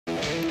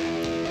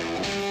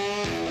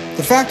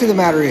The fact of the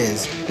matter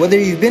is, whether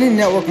you've been in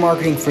network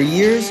marketing for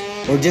years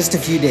or just a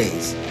few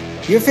days,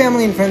 your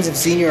family and friends have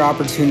seen your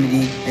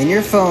opportunity and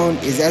your phone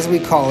is, as we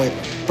call it,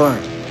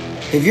 burnt.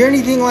 If you're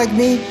anything like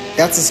me,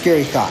 that's a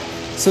scary thought.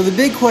 So the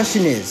big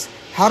question is,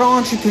 how do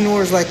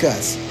entrepreneurs like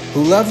us,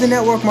 who love the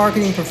network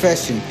marketing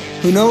profession,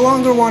 who no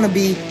longer want to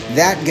be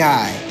that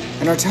guy,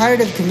 and are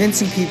tired of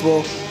convincing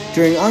people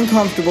during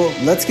uncomfortable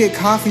let's get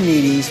coffee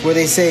meetings where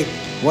they say,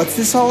 what's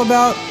this all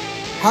about?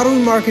 How do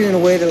we market in a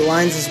way that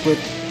aligns us with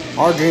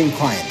our dream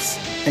clients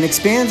and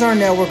expands our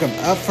network of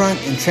upfront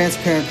and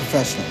transparent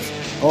professionals,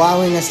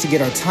 allowing us to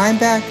get our time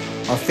back,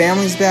 our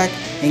families back,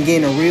 and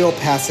gain a real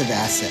passive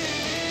asset?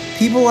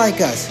 People like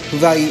us who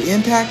value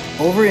impact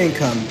over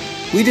income,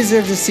 we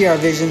deserve to see our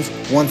visions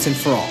once and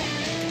for all.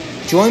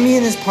 Join me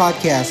in this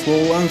podcast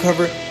where we'll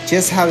uncover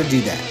just how to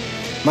do that.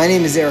 My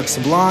name is Eric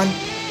Sablon.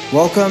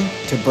 Welcome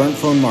to Burnt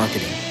Phone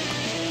Marketing.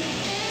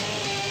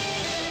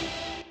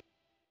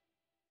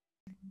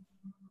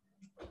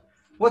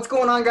 What's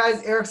going on,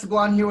 guys? Eric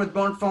Sablon here with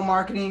Burnt Phone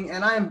Marketing,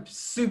 and I am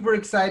super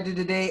excited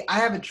today. I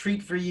have a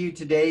treat for you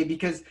today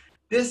because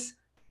this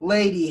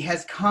lady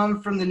has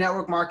come from the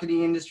network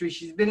marketing industry.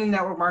 She's been in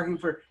network marketing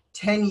for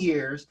 10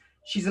 years.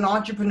 She's an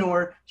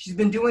entrepreneur. She's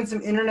been doing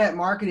some internet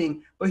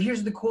marketing, but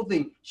here's the cool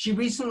thing. She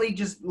recently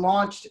just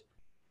launched,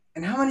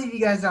 and how many of you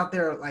guys out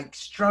there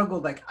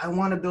struggled, I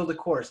want to build a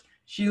course?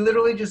 She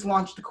literally just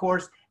launched a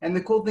course, and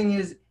the cool thing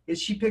is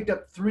she picked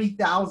up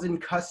 3,000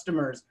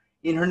 customers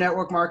in her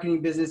network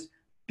marketing business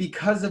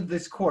because of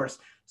this course.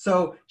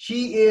 So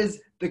she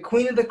is the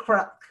queen of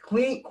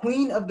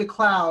the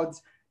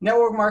clouds,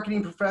 network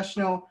marketing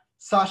professional,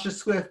 Sasha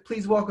Swift.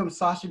 Please welcome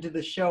Sasha to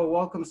the show.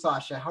 Welcome,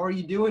 Sasha. How are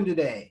you doing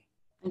today?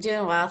 I'm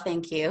doing well,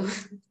 thank you.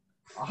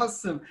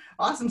 Awesome.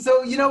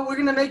 So, we're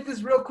going to make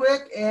this real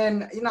quick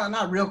and,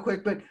 not real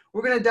quick, but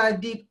we're going to dive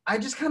deep. I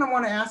just kind of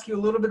want to ask you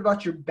a little bit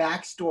about your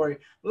backstory, a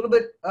little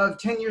bit of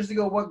 10 years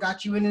ago, what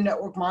got you into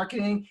network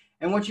marketing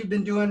and what you've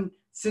been doing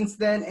since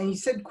then. And you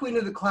said Queen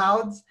of the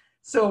Clouds.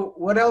 So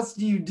what else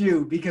do you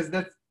do? Because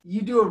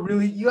you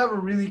have a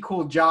really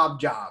cool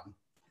job.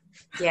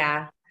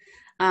 Yeah.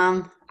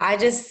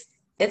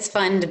 It's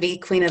fun to be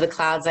Queen of the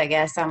Clouds, I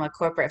guess. I'm a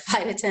corporate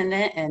flight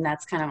attendant, and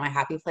that's kind of my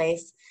happy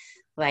place.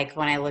 Like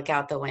when I look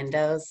out the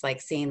windows,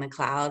 seeing the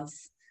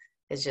clouds,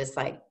 it's just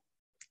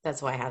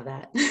that's why I have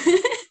that.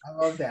 I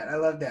love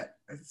that.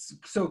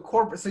 So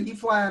corporate, so you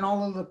fly on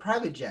all of the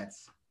private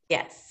jets?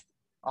 Yes.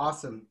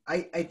 Awesome.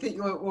 I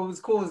think what was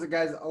cool is that,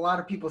 guys, a lot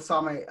of people saw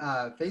my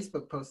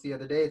Facebook post the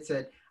other day. It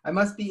said, I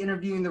must be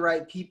interviewing the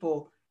right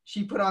people.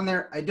 She put on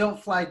there, I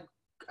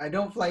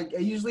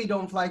usually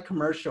don't fly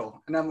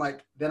commercial. And I'm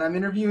like, then I'm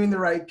interviewing the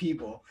right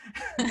people.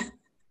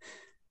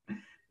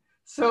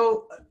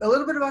 So a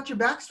little bit about your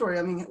backstory.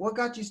 I mean, what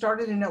got you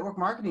started in network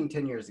marketing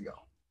 10 years ago?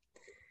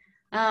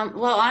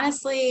 Well,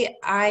 honestly,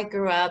 I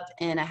grew up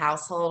in a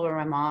household where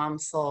my mom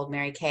sold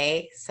Mary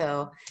Kay.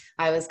 So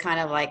I was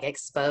kind of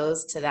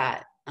exposed to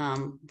that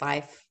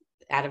life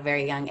at a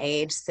very young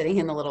age, sitting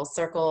in the little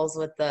circles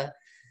with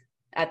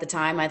at the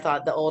time, I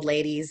thought the old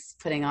ladies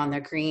putting on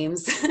their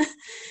creams.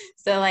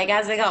 So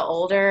as I got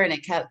older and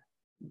it kept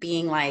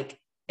being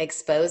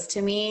exposed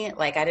to me,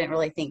 I didn't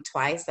really think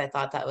twice. I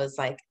thought that was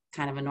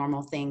kind of a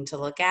normal thing to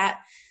look at.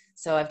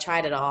 So I've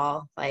tried it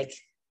all.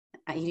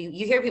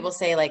 You hear people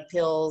say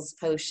pills,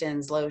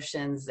 potions,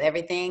 lotions,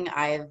 everything.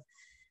 I've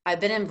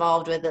been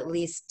involved with at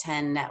least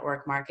 10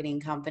 network marketing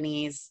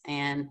companies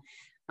and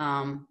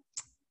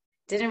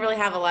didn't really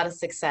have a lot of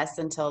success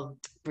until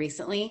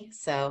recently.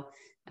 So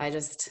I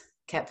just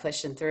kept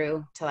pushing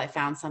through till I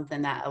found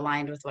something that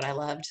aligned with what I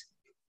loved.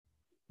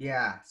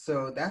 Yeah,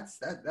 so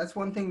that's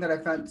one thing that I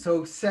found.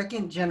 So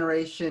second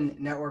generation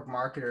network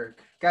marketer.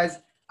 Guys,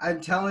 I'm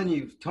telling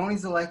you, Tony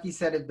Zalecki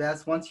said it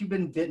best. Once you've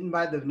been bitten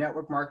by the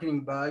network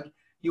marketing bug,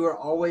 you are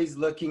always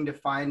looking to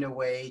find a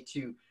way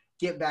to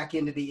get back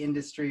into the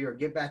industry or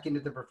get back into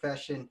the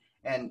profession.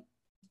 And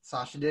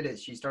Sasha did it.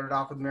 She started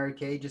off with Mary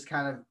Kay, just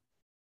kind of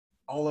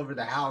all over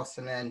the house,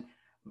 and then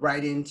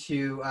right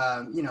into,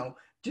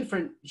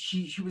 different,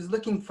 she was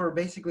looking for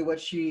basically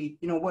what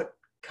what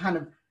kind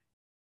of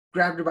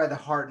grabbed her by the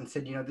heart and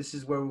said, this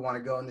is where we want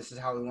to go and this is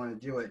how we want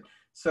to do it.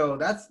 So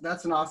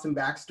that's an awesome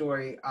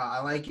backstory.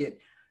 I like it.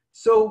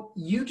 So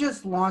you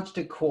just launched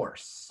a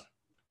course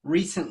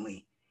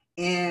recently,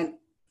 and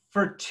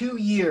for 2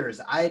 years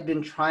I had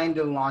been trying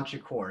to launch a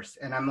course,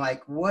 and I'm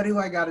like, what do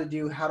I got to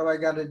do? How do I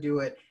got to do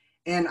it?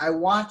 And I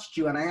watched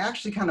you, and I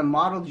actually kind of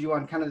modeled you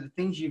on kind of the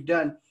things you've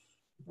done.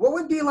 What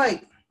would be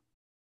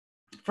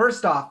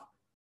first off,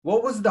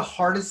 what was the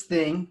hardest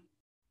thing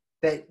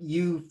that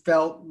you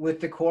felt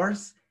with the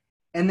course?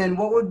 And then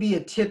what would be a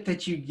tip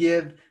that you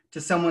give to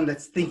someone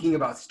that's thinking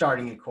about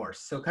starting a course?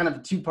 So kind of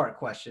a two-part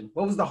question.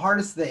 What was the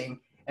hardest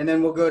thing? And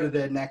then we'll go to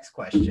the next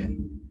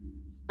question.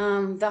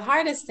 The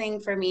hardest thing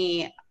for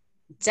me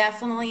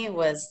definitely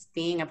was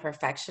being a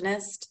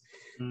perfectionist.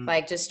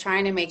 Just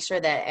trying to make sure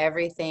that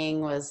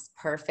everything was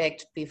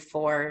perfect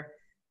before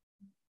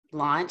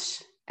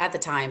launch, at the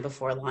time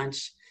before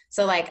launch.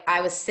 So like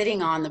I was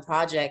sitting on the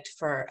project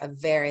for a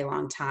very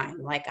long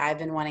time. Like I've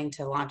been wanting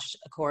to launch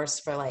a course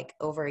for like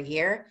over a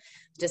year,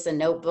 just a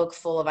notebook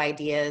full of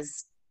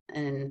ideas.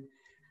 And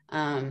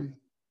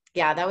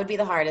yeah, that would be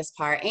the hardest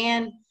part.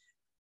 And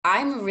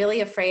I'm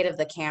really afraid of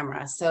the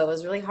camera. So it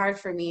was really hard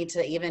for me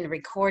to even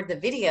record the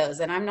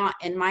videos. And I'm not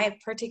in my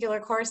particular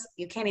course,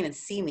 you can't even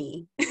see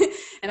me.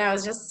 And I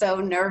was just so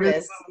Really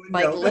nervous,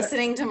 like window.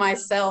 listening to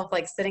myself,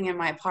 like sitting in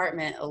my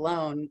apartment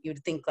alone,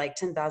 you'd think like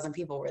 10,000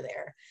 people were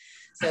there.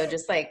 So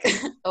just like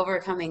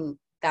overcoming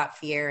that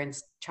fear and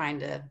trying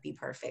to be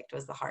perfect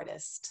was the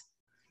hardest.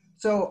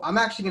 So I'm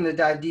actually going to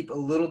dive deep a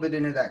little bit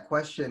into that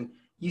question.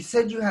 You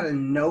said you had a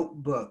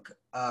notebook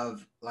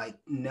of like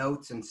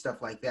notes and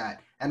stuff like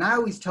that. And I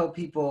always tell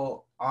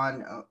people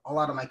on a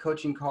lot of my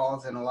coaching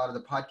calls and a lot of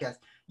the podcasts,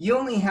 you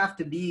only have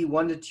to be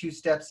 1 to 2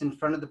 steps in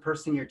front of the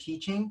person you're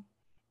teaching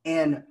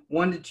and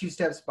 1 to 2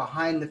 steps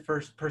behind the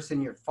first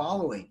person you're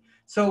following.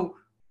 So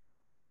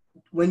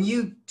when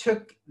you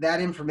took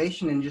that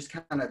information and just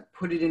kind of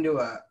put it into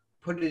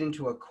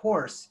a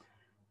course,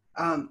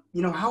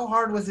 how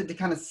hard was it to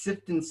kind of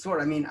sift and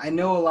sort? I mean, I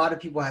know a lot of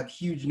people have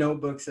huge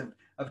notebooks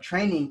of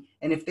training,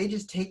 and if they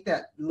just take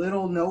that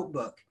little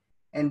notebook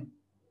and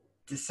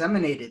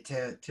disseminate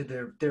it to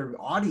their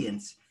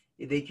audience,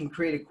 they can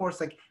create a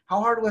course. Like, how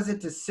hard was it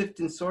to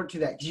sift and sort to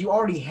that? Because you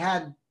already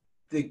had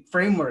the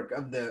framework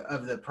of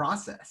the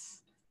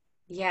process.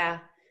 Yeah,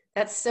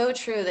 that's so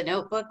true. The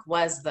notebook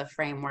was the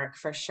framework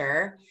for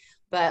sure.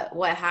 But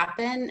what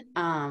happened,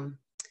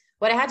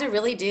 what I had to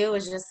really do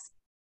was just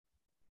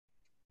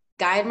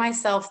guide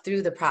myself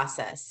through the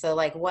process. So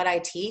like what I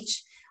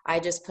teach, I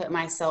just put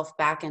myself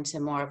back into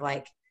more of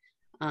like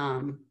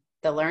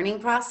the learning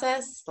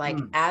process, like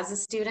as a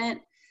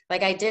student.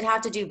 Like I did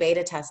have to do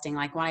beta testing.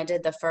 Like when I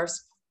did the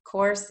first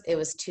course, it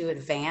was too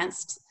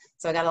advanced.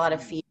 So I got a lot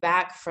of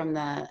feedback from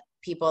the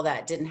people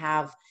that didn't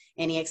have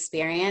any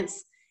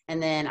experience.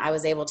 And then I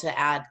was able to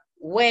add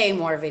way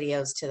more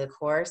videos to the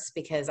course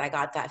because I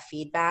got that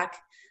feedback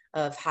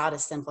of how to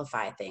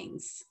simplify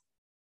things.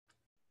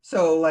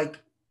 So like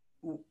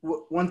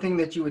one thing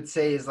that you would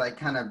say is like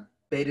kind of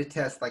beta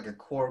test like a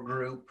core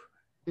group,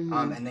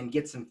 and then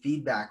get some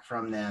feedback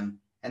from them,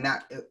 and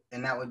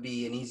that would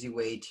be an easy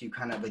way to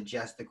kind of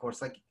adjust the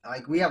course. Like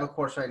we have a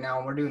course right now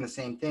and we're doing the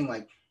same thing.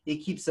 Like it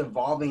keeps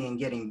evolving and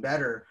getting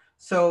better.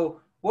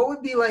 So what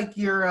would be like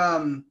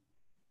your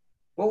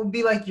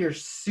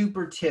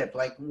super tip,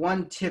 like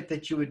one tip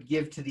that you would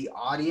give to the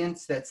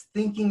audience that's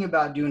thinking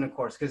about doing a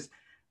course? Because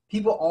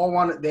people all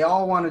want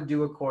to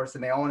do a course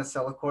and they all want to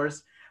sell a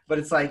course, but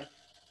it's like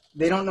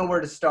they don't know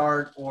where to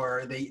start,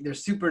 or they're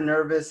super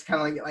nervous,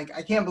 kind of like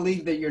I can't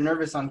believe that you're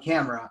nervous on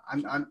camera.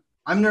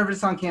 I'm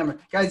nervous on camera.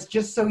 Guys,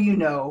 just so you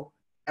know,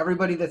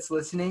 everybody that's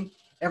listening,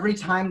 every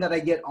time that I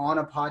get on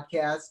a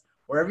podcast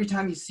or every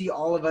time you see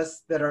all of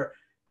us that are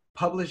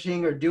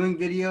publishing or doing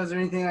videos or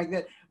anything like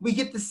that, we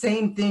get the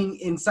same thing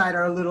inside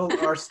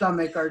our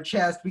stomach, our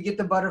chest. We get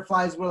the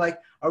butterflies. We're like,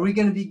 are we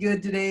going to be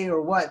good today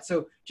or what?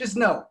 So just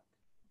know,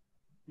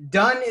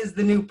 done is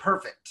the new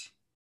perfect.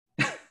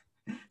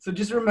 So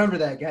just remember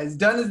that, guys.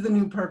 Done is the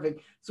new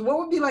perfect. So what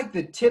would be like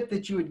the tip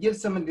that you would give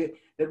someone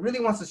that really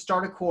wants to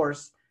start a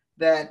course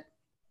that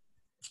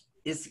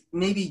is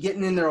maybe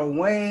getting in their own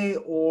way,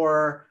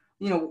 or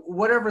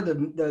whatever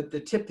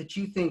the tip that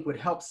you think would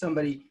help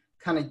somebody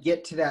kind of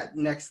get to that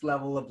next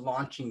level of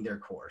launching their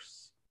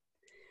course?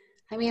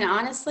 I mean,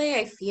 honestly,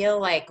 I feel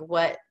like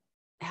what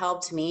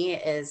helped me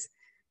is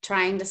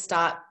trying to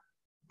stop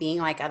being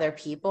like other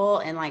people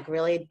and like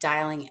really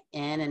dialing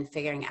in and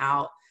figuring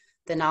out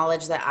the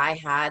knowledge that I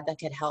had that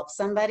could help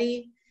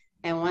somebody.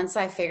 And once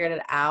I figured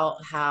it out,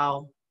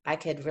 how I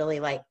could really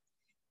like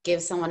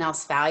give someone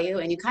else value,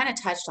 and you kind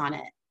of touched on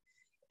it,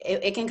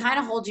 it can kind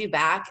of hold you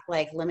back,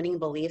 like limiting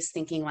beliefs,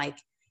 thinking like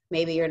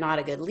maybe you're not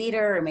a good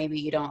leader or maybe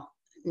you don't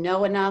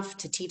know enough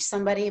to teach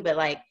somebody. But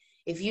like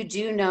if you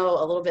do know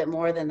a little bit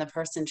more than the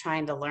person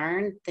trying to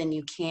learn, then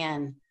you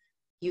can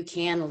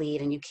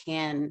lead and you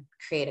can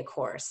create a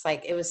course.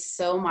 Like it was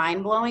so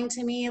mind-blowing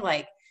to me,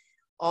 like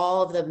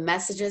all of the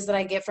messages that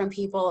I get from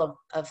people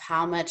of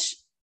how much,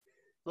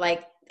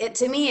 like it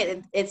to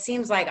me, it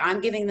seems like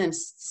I'm giving them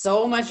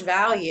so much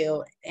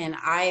value, and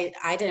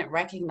I didn't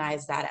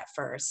recognize that at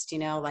first,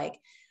 like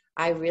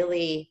I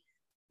really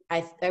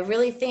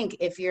think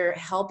if you're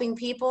helping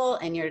people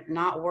and you're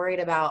not worried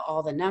about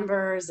all the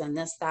numbers and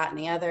this, that, and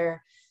the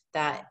other,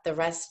 that the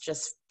rest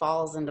just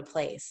falls into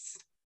place.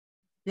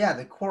 Yeah,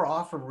 the core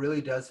offer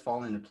really does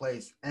fall into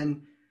place.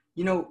 And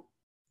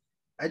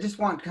I just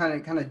want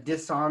kind of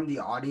disarm the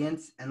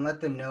audience and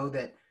let them know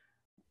that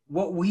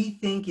what we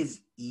think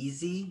is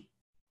easy,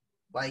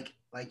 like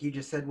you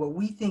just said, what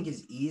we think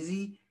is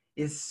easy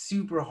is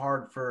super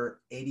hard for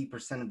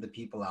 80% of the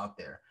people out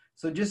there.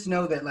 So just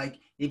know that like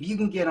if you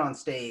can get on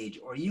stage,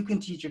 or you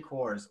can teach a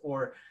course,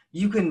 or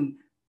you can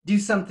do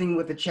something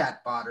with a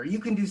chat bot, or you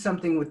can do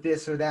something with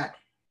this or that,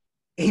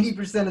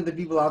 80% of the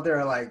people out there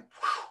are like,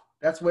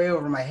 that's way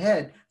over my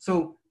head.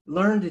 So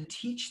learn to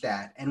teach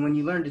that. And when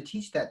you learn to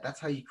teach that, that's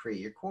how you create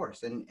your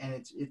course. And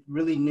it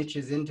really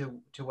niches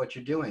into what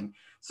you're doing.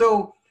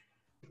 So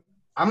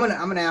I'm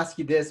gonna ask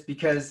you this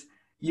because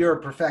you're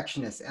a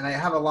perfectionist, and I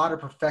have a lot of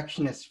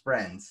perfectionist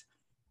friends.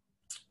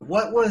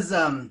 What was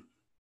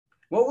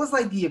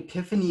like the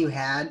epiphany you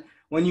had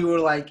when you were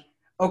like,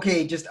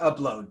 okay, just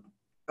upload.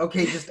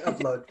 Okay, just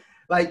upload.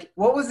 Like,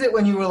 what was it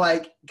when you were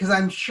like, because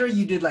I'm sure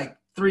you did like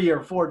 3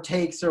 or 4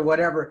 takes or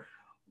whatever.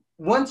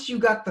 Once you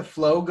got the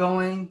flow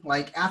going,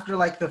 like after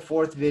like the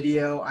fourth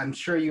video, I'm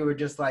sure you were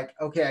just like,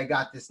 okay, I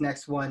got this,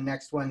 next one,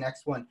 next one,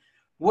 next one.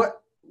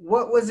 What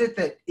was it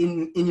that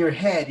in your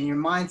head, in your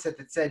mindset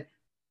that said,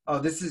 oh,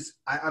 this is,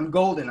 I'm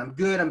golden, I'm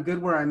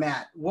good where I'm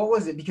at? What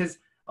was it? Because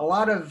a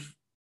lot of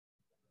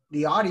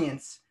the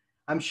audience,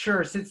 I'm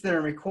sure, sits there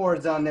and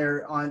records on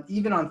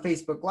even on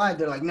Facebook Live.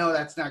 They're like, no,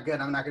 that's not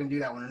good. I'm not going to do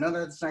that one. No,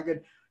 that's not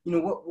good. You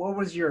know, what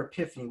was your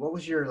epiphany? What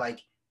was your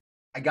like,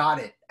 I got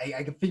it.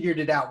 I figured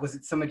it out. Was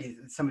it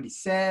somebody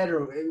said,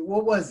 or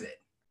what was it?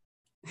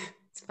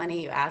 It's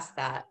funny you asked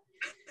that.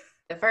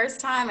 The first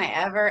time I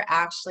ever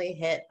actually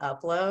hit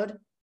upload,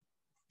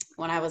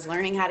 when I was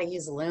learning how to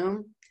use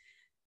Loom,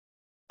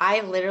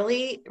 I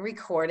literally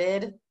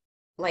recorded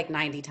like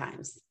 90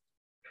 times.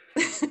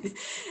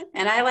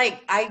 And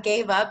I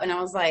gave up and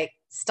I was like,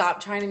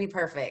 stop trying to be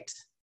perfect.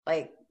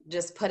 Like,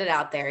 just put it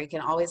out there. You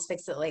can always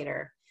fix it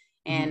later.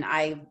 Mm-hmm. And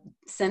I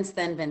since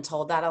then been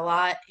told that a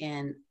lot.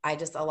 And I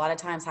just a lot of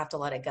times have to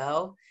let it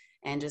go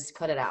and just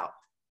put it out.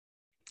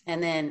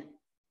 And then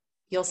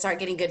you'll start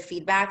getting good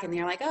feedback and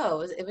you're like,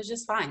 oh, it was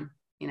just fine,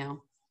 you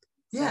know?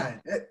 So Yeah,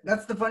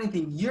 that's the funny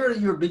thing. You're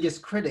your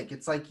biggest critic.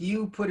 It's like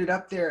you put it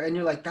up there and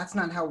you're like, that's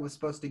not how it was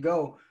supposed to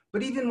go.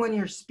 But even when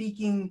you're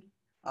speaking,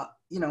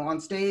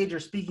 on stage or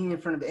speaking in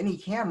front of any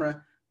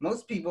camera,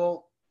 most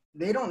people,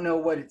 they don't know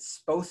what it's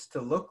supposed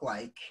to look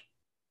like.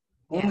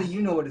 Only yeah.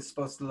 you know what it's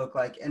supposed to look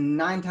like. And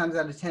 9 times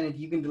out of 10, if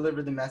you can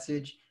deliver the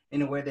message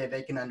in a way that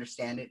they can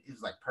understand it,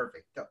 it's like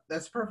perfect.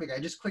 That's perfect. I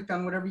just clicked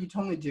on whatever you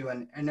told me to,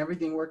 and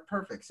everything worked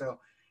perfect. So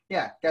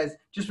yeah, guys,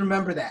 just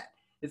remember that.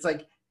 It's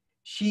like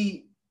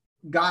she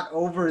got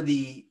over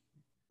the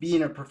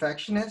being a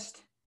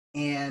perfectionist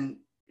and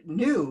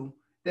knew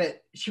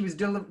that she was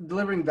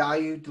delivering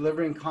value,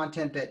 delivering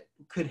content that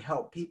could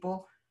help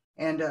people.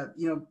 And,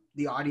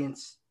 the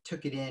audience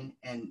took it in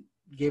and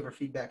gave her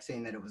feedback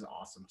saying that it was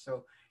awesome.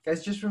 So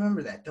guys, just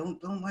remember that.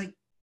 Don't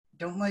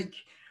like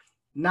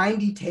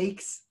 90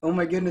 takes. Oh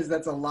my goodness,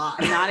 that's a lot.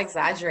 I'm not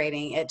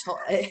exaggerating.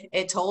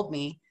 It told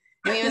me.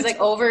 I mean, it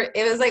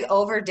was like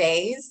over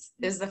days.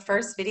 It was the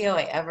first video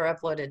I ever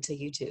uploaded to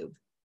YouTube.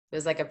 It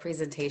was like a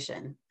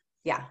presentation.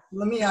 Yeah.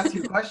 Let me ask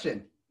you a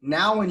question.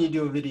 Now when you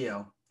do a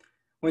video,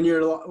 when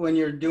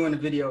you're doing a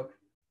video,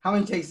 how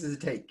many takes does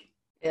it take?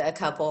 A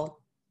couple.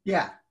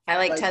 Yeah. I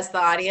like Like, test the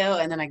audio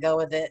and then I go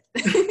with it.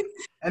 and There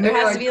then you're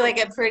has to like, be like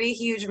a pretty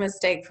huge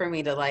mistake for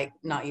me to like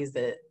not use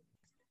it.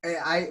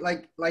 I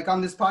like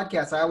on this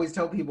podcast, I always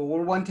tell people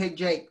we're one take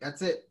Jake.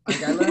 That's it.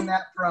 Like I learned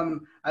that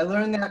from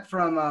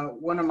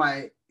one of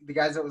the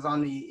guys that was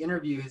on the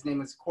interview. His name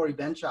was Corey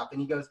Benchop,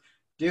 and he goes,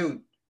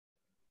 "Dude,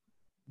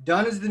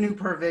 done is the new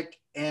perfect,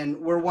 and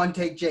we're one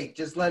take Jake.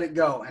 Just let it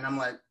go." And I'm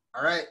like,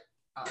 "All right,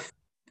 uh,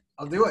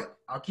 I'll do it.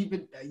 I'll keep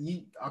it.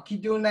 I'll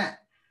keep doing that."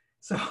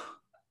 So,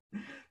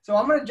 so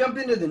I'm gonna jump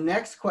into the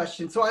next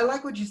question. So I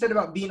like what you said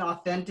about being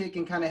authentic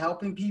and kind of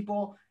helping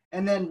people,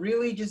 and then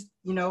really just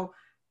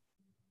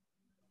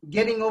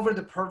getting over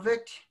the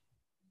perfect.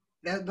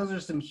 Those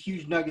are some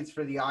huge nuggets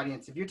for the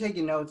audience. If you're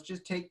taking notes,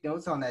 just take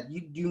notes on that.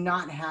 You do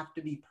not have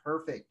to be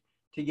perfect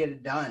to get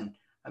it done.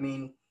 I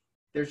mean,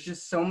 there's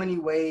just so many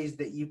ways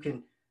that you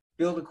can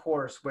build a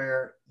course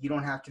where you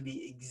don't have to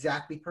be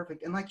exactly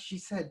perfect. And like she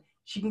said,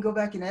 she can go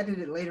back and edit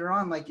it later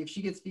on. Like if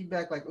she gets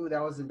feedback like, oh,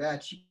 that wasn't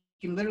bad, she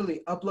can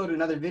literally upload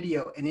another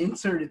video and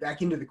insert it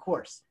back into the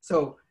course.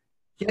 So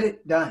get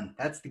it done.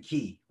 That's the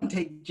key.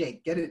 Take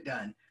Jake, get it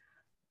done.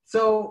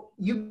 So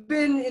you've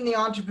been in the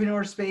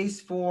entrepreneur space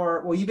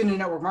you've been in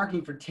network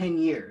marketing for 10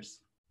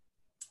 years.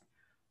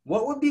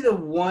 What would be the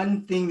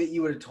one thing that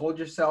you would have told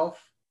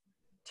yourself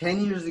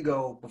 10 years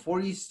ago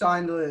before you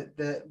signed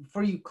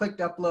before you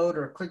clicked upload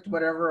or clicked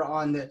whatever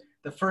on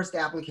the first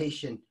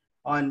application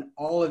on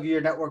all of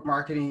your network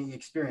marketing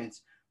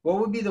experience? What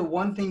would be the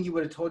one thing you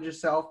would have told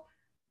yourself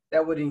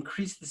that would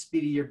increase the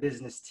speed of your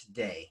business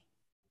today?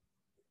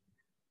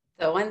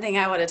 The one thing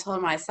I would have told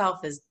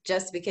myself is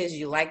just because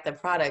you like the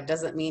product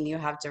doesn't mean you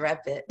have to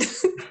rep it.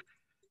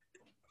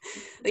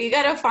 You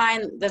got to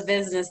find the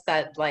business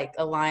that like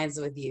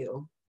aligns with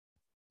you.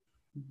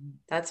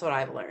 That's what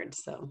I've learned.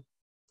 So,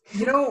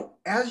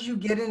 As you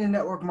get into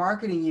network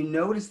marketing, you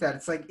notice that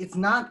it's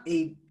not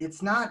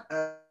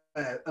a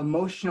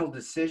emotional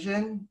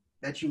decision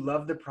that you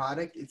love the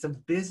product. It's a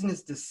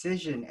business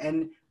decision.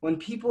 And when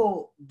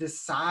people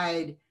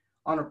decide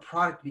on a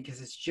product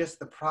because it's just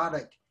the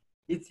product,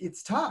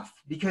 it's tough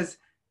because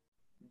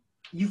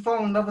you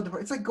fall in love with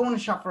it's like going to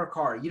shop for a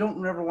car. You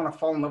don't ever want to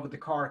fall in love with the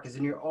car because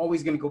then you're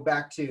always going to go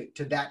back to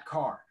that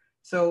car.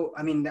 So,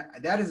 I mean,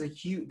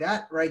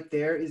 that right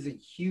there is a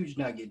huge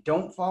nugget.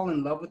 Don't fall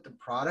in love with the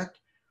product.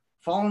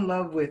 Fall in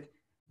love with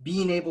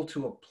being able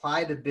to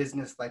apply the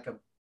business like a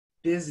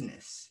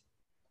business.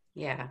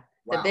 yeah.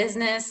 the Wow.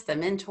 business, the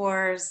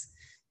mentors.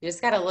 You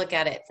just got to look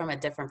at it from a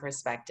different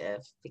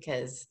perspective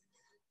because,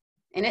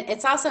 and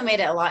it's also made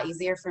it a lot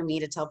easier for me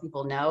to tell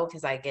people no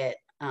because I get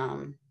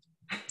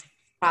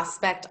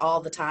prospect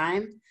all the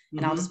time.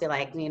 And I'll Hmm. just be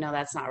like,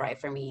 that's not right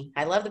for me.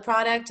 I love the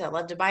product. I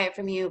love to buy it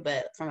from you,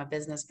 but from a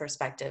business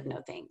perspective,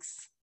 no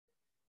thanks.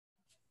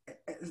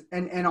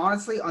 And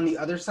honestly, on the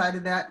other side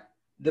of that,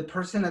 the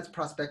person that's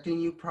prospecting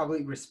you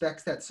probably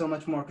respects that so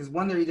much more because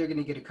one, they're either going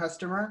to get a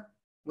customer,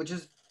 which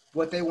is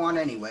what they want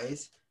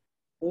anyways,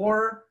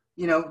 or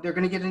they're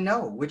going to get a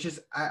no, which is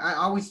I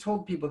always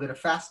told people that a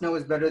fast no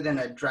is better than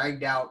a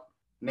dragged out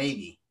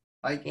maybe.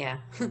 Like, Yeah.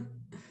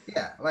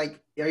 yeah, like,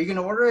 are you going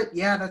to order it?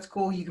 Yeah, that's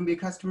cool. You can be a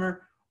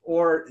customer,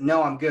 or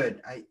no, I'm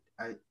good.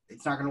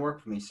 It's not going to work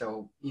for me.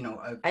 So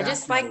a I fast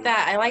just like no.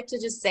 that. I like to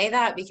just say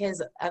that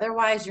because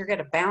otherwise you're going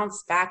to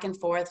bounce back and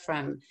forth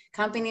from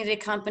company to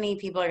company.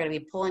 People are going to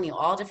be pulling you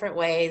all different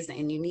ways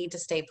and you need to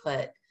stay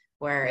put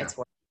where Yeah, it's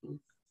working.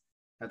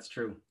 that's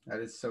true. That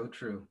is so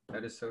true.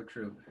 That is so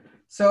true.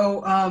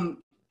 So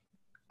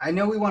I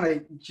know we want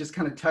to just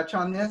kind of touch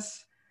on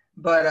this,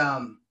 but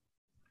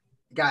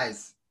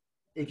guys,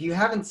 if you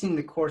haven't seen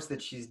the course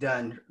that she's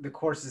done, the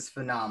course is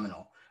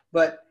phenomenal.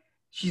 But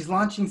she's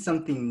launching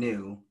something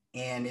new,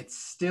 and it's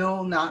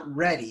still not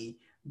ready.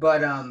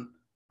 But I'm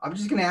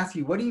just going to ask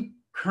you, what are you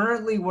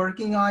currently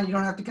working on? You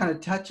don't have to kind of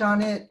touch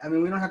on it. I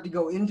mean, we don't have to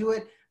go into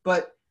it,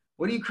 but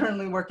what are you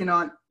currently working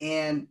on?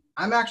 And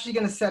I'm actually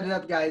going to set it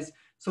up, guys,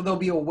 so there'll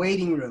be a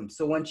waiting room.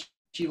 So when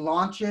she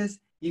launches,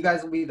 you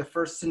guys will be the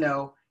first to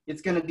know.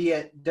 It's going to be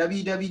at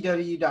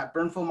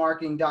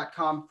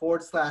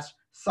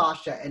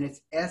www.burnfulmarketing.com/Sasha, and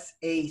it's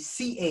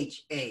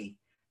SACHA.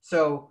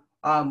 So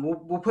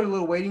we'll put a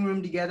little waiting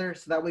room together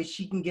so that way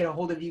she can get a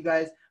hold of you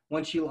guys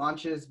when she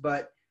launches.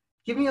 But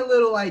give me a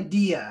little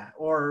idea,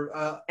 or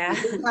Yeah.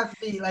 it doesn't have to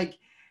be like.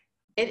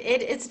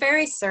 It's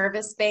very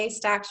service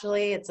based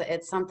actually.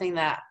 It's something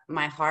that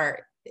my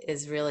heart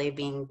is really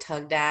being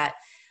tugged at.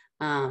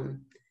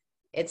 Um,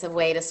 it's a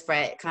way to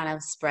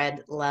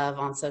spread love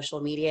on social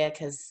media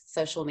because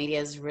social media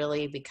has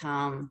really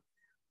become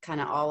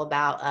kind of all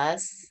about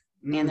us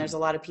and there's Mm, a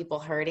lot of people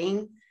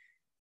hurting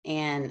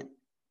and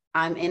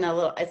I'm in a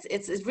little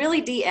it's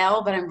really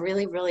DL but I'm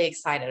really really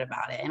excited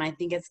about it and I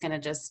think it's going to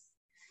just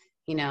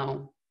you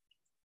know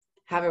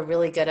have a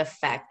really good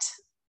effect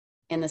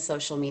in the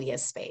social media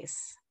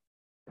space.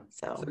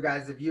 so So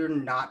guys, if you're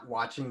not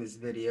watching this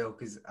video,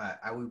 because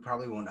I we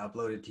probably won't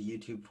upload it to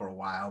YouTube for a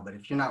while, but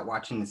if you're not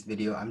watching this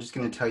video, I'm just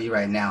going to tell you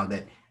right now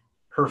that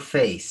her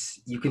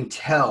face, you can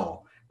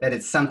tell that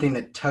it's something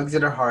that tugs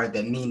at her heart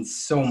that means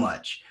so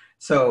much.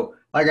 So,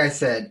 like I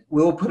said,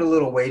 we'll put a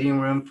little waiting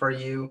room for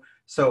you.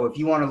 So, if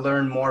you want to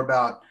learn more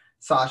about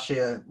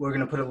Sasha, we're going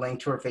to put a link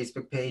to her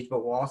Facebook page,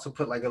 but we'll also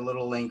put like a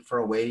little link for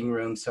a waiting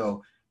room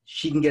so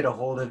she can get a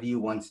hold of you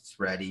once it's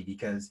ready.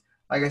 Because,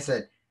 like I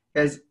said,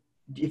 guys,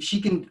 if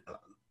she can,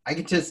 I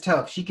can just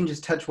tell if she can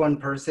just touch one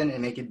person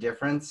and make a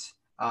difference,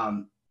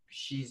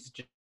 she's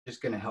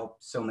just going to help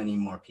so many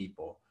more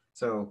people.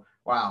 So,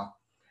 wow.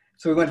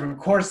 So we went from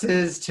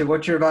courses to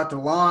what you're about to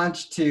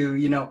launch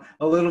to,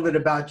 a little bit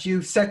about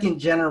you, second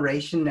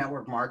generation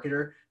network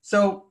marketer.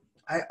 So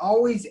I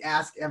always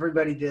ask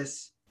everybody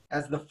this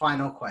as the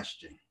final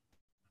question.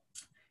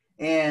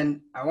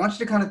 And I want you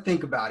to kind of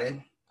think about it.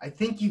 I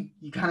think you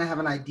kind of have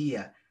an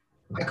idea.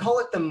 I call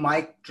it the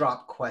mic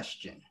drop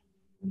question,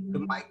 the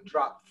mic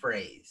drop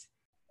phrase.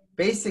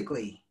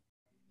 Basically,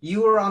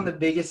 you are on the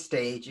biggest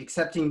stage,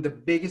 accepting the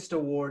biggest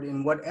award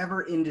in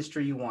whatever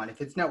industry you want.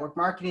 If it's network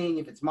marketing,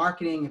 if it's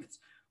marketing, if it's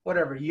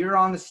whatever, you're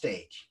on the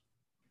stage.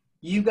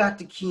 You got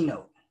to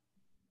keynote.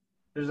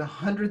 There's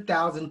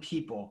 100,000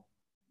 people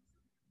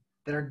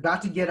that are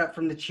about to get up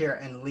from the chair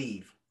and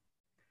leave.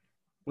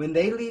 When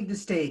they leave the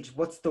stage,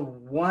 what's the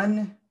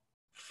one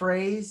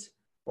phrase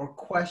or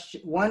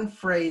question, one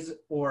phrase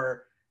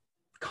or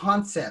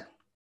concept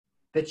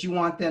that you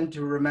want them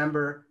to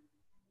remember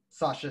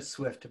Sasha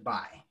Swift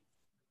by?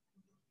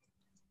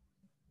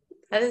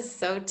 that is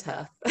so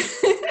tough.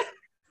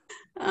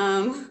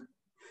 um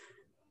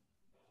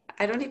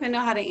I don't even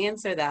know how to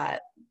answer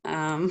that.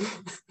 Um,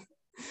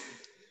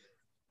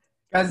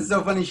 Guys, it's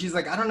so funny. She's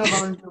like, I don't know if I'm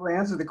going to be able to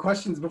answer the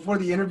questions before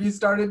the interview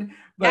started,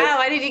 but yeah,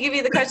 why did you give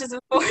me the questions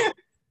before?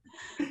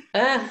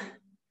 Uh,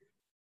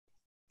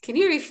 can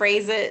you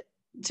rephrase it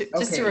just to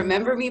okay.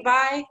 remember me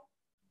by?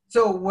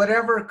 So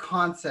whatever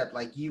concept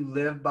like you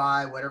live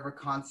by, whatever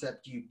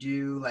concept you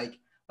do, like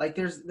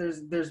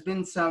there's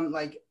been some,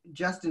 like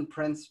Justin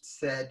Prince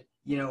said,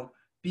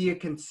 be a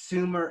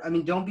consumer. I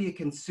mean, don't be a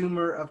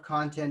consumer of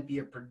content, be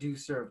a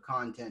producer of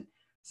content.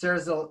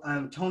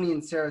 Tony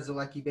and Sarah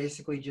Zalecki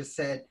basically just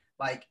said,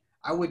 like,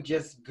 I would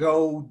just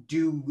go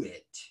do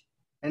it.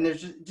 And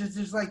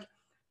there's like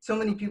so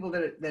many people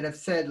that have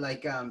said,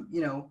 like,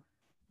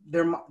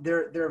 their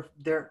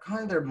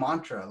kind of their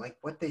mantra, like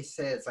what they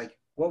say. It's like,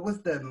 what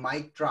was the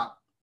mic drop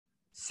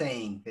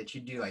saying that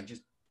you do? Like,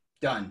 just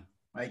done.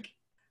 Like,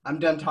 I'm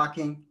done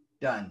talking,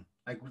 done.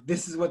 Like,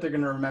 this is what they're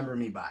gonna remember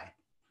me by.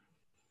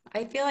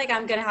 I feel like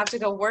I'm gonna have to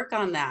go work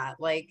on that.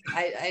 Like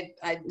I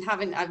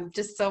haven't. I'm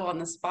just so on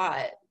the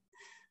spot.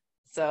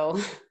 So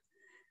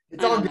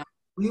It's I all don't good. know.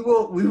 We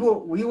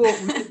will do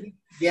it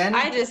again,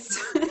 I just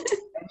and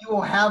you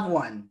will have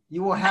one.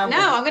 You will have one.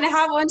 no. I'm gonna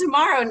have one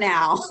tomorrow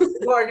now.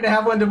 You are gonna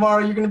have one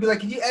tomorrow. You're gonna be like,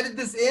 "Can you edit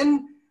this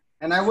in?"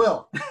 And I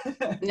will.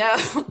 No,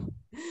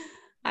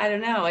 I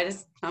don't know.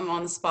 I'm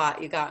on the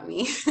spot. You got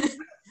me.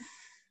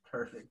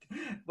 Perfect.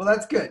 Well,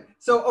 that's good.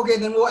 So, okay,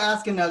 then we'll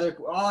ask another.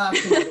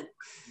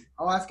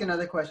 I'll ask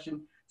another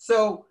question.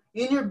 So,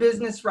 in your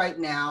business right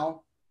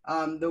now,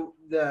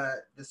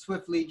 the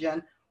Swift Lead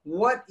Gen,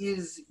 what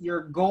is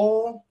your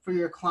goal for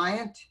your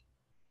client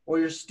or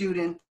your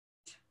student?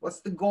 What's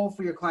the goal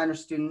for your client or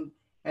student?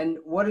 And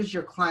what does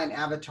your client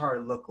avatar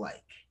look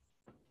like?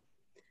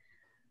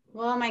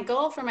 Well, my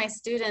goal for my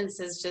students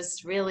is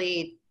just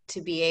really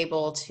to be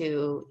able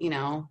to,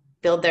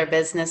 build their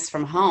business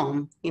from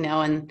home,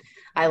 and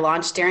I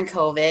launched during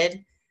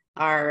COVID.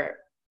 Are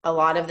a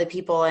lot of the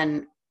people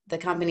in the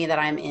company that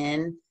I'm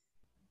in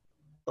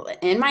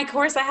my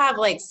course, I have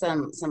like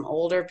some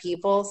older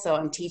people, so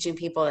I'm teaching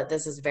people that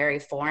this is very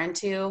foreign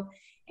to,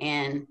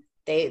 and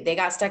they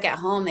got stuck at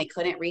home. They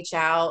couldn't reach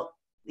out.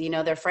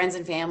 Their friends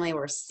and family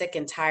were sick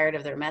and tired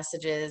of their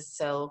messages.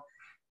 So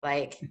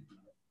like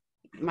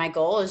my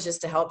goal is just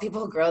to help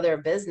people grow their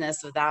business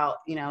without,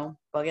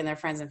 bugging their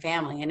friends and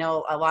family. I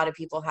know a lot of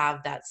people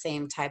have that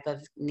same type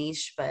of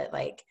niche, but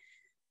like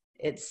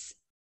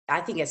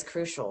I think it's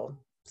crucial.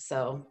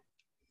 So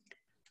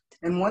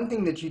And one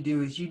thing that you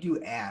do is you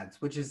do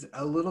ads, which is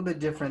a little bit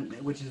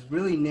different, which is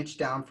really niched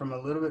down from a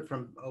little bit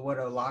from what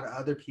a lot of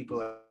other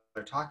people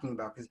are talking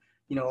about. Because,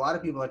 a lot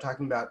of people are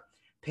talking about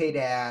paid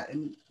ad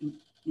and,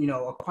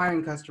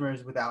 acquiring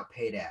customers without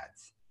paid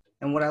ads.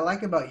 And what I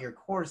like about your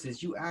course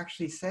is you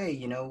actually say,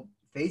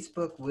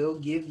 Facebook will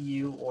give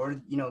you,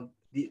 or,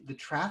 the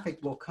traffic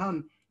will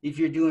come if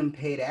you're doing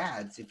paid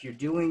ads, if you're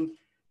doing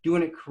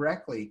it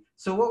correctly.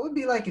 So what would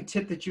be like a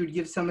tip that you would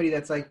give somebody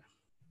that's like,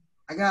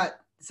 I got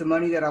some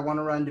money that I want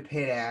to run to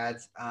paid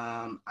ads.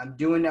 I'm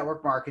doing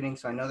network marketing,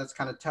 so I know that's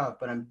kind of tough,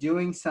 but I'm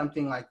doing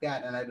something like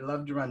that, and I'd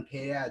love to run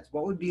paid ads.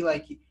 What would be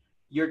like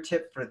your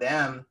tip for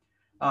them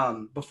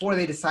before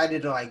they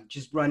decided to like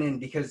just run in?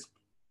 Because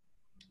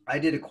I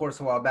did a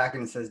course a while back,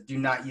 and it says, do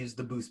not use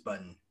the boost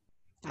button.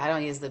 I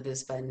don't use the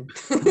boost button.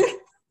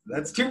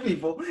 That's two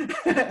people.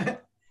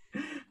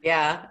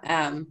 Yeah.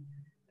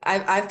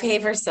 I've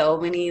paid for so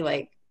many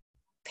like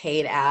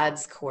paid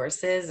ads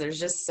courses. There's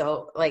just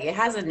so like it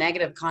has a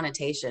negative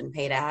connotation,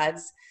 paid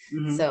ads.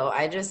 Mm-hmm. So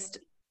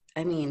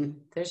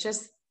there's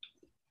just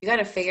you got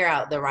to figure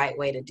out the right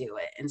way to do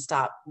it and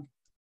stop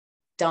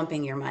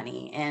dumping your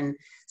money and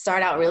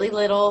start out really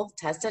little,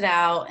 test it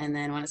out, and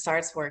then when it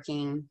starts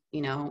working,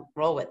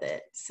 roll with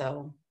it.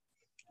 So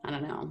I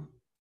don't know.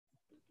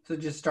 So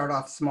just start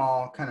off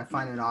small, kind of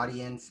find an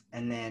audience,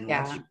 and then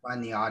once Yeah, you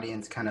find the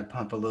audience, kind of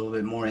pump a little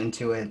bit more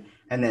into it,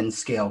 and then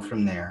scale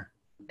from there.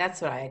 that's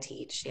what I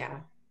teach. Yeah.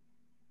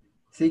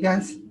 See,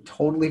 guys,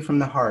 totally from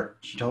the heart.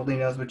 She totally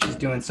knows what she's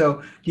doing.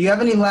 So, do you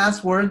have any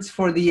last words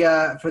for the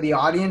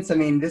audience? I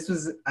mean,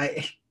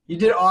 you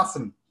did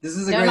awesome. This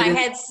is a No, great. my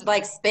head's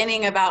like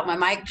spinning about my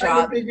mic Trying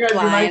to drop figure out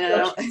your line. mic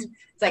drop.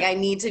 It's like I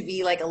need to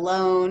be like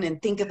alone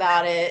and think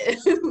about it.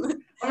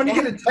 I'm gonna It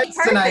get has a to be text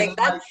tonight.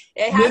 perfect.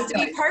 It has to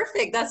be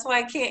perfect. That's why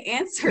I can't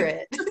answer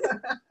it.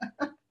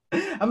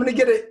 I'm gonna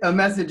get a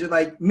message at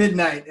like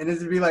midnight, and it's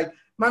gonna be like,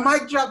 my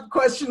mic drop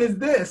question is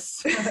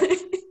this.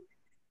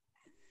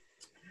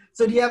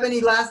 So do you have any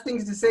last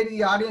things to say to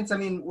the audience? I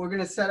mean, we're going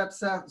to set up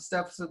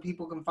stuff so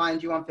people can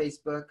find you on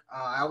Facebook.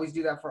 I always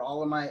do that for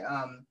all of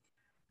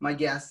my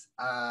guests.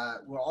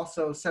 We'll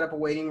also set up a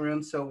waiting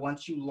room. So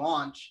once you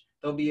launch,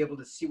 they'll be able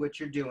to see what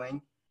you're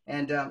doing.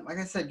 And like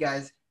I said,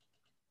 guys,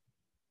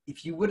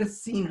 if you would have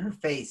seen her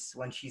face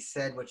when she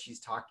said what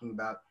she's talking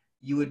about,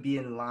 you would be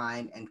in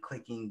line and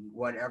clicking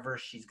whatever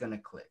she's going to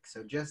click.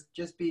 So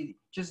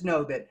just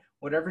know that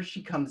whatever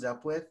she comes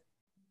up with,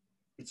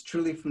 it's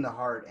truly from the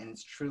heart, and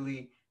it's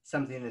truly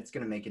something that's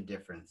going to make a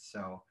difference.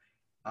 So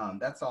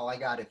that's all I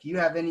got. Do you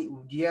have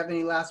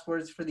any last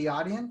words for the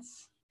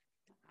audience?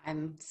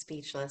 I'm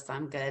speechless.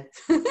 I'm good.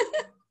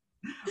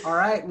 All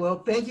right.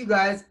 Well, thank you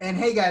guys. And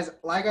hey guys,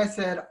 like I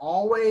said,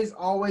 always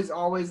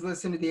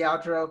listen to the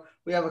outro.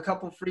 We have a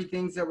couple free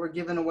things that we're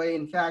giving away.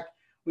 In fact,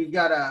 we've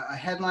got a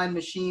headline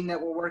machine that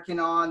we're working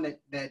on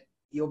that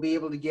you'll be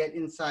able to get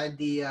inside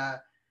the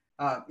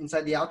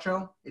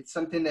outro. It's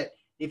something that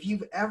if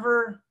you've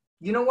ever,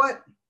 you know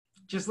what?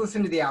 Just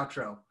listen to the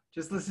outro.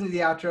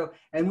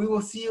 And we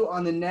will see you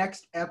on the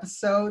next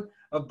episode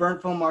of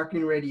Burnt Phone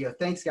Marketing Radio.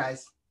 Thanks,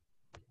 guys.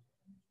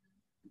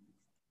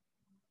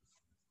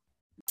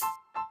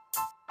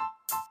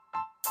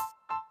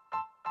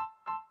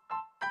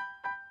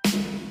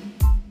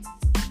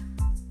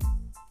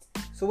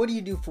 So what do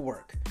you do for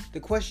work? The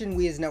question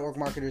we as network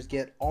marketers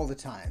get all the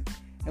time.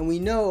 And we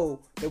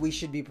know that we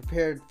should be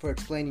prepared for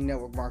explaining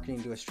network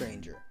marketing to a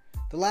stranger.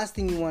 The last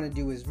thing you want to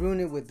do is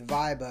ruin it with the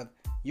vibe of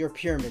your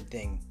pyramid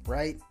thing,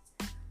 right?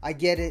 I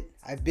get it.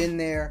 I've been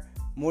there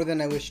more than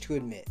I wish to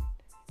admit.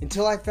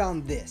 Until I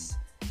found this,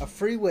 a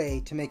free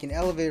way to make an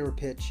elevator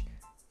pitch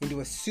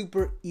into a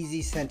super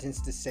easy sentence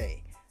to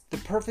say. The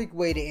perfect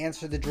way to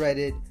answer the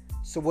dreaded,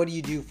 "So what do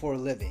you do for a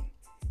living?"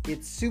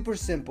 It's super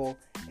simple,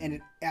 and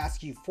it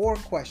asks you 4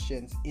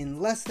 questions in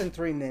less than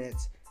 3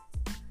 minutes,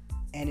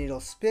 and it'll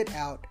spit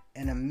out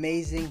an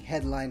amazing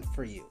headline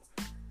for you.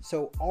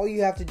 So all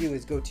you have to do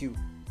is go to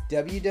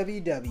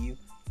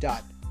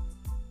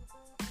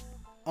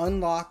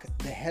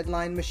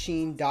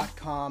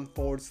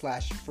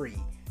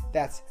www.unlocktheheadlinemachine.com/free.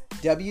 That's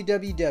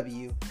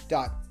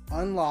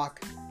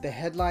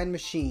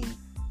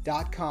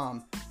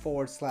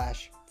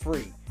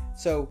www.unlocktheheadlinemachine.com/free.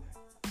 So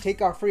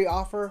take our free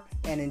offer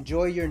and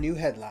enjoy your new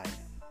headline.